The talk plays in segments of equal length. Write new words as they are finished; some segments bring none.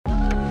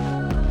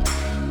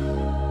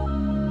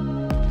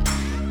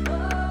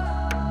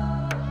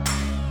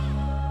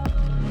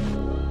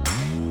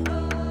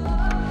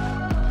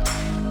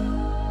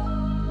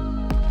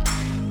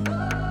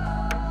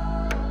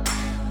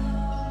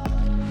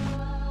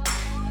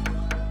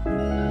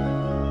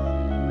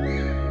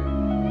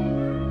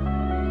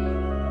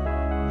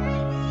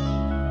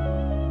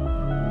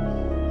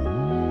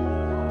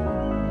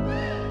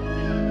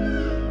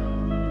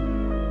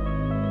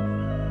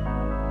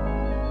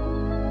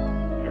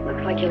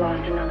Looks like you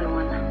lost another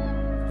one.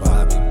 While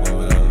I be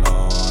moving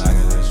along, I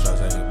can just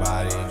trust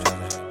anybody.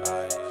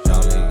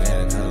 Shawty get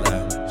it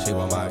collect, she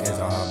want my kiss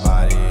on her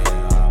body.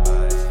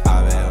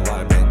 I been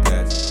wanting big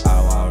dicks, I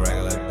want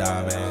regular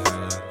diamonds.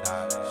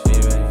 She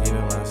been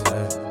keeping my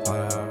set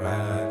on her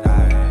regular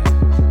diamonds.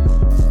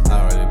 I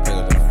don't really pick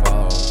up the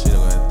phone, she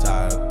don't get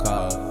tired of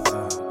calls.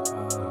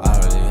 I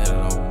don't really hit her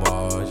no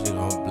more, she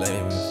gon'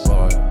 blame me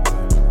for it.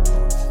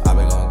 I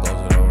been gon' go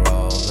to the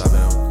roads, I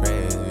been on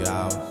crazy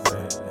hours.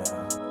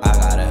 I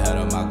got ahead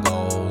of my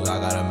goals, I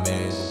got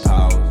amazing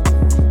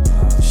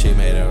powers. She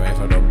made it rain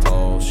from the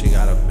pole, she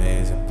got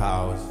amazing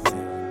powers.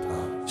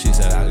 She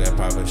said I get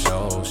private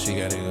shows, she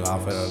getting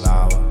off in an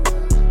hour.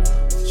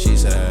 She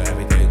said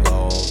everything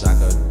goes, I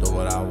could do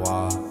what I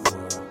want.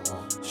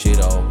 She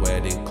don't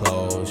wear these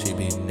clothes, she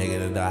be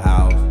naked in the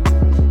house.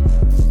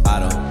 I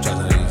don't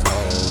trust these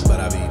hoes, but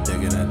I be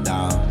digging it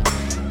down.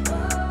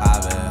 I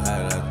been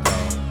heard of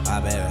though, I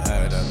been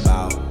heard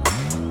about.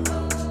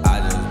 I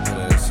just put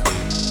her to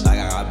sleep, like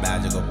I got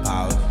magical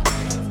powers.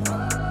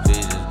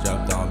 She just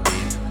jumped on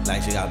me,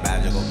 like she got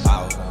magical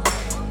powers.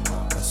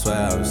 I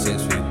swear I'm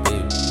 6 feet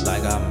deep,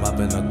 like I'm up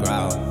in the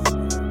ground.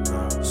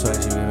 Swear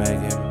she be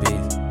making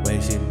beats, way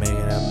she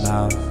making them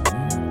pounds.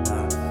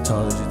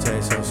 Told her she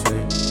tastes so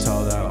sweet,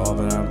 told her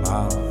open her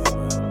mouth.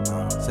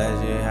 Said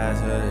she has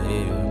to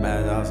eat, with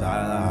meds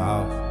outside of the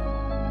house.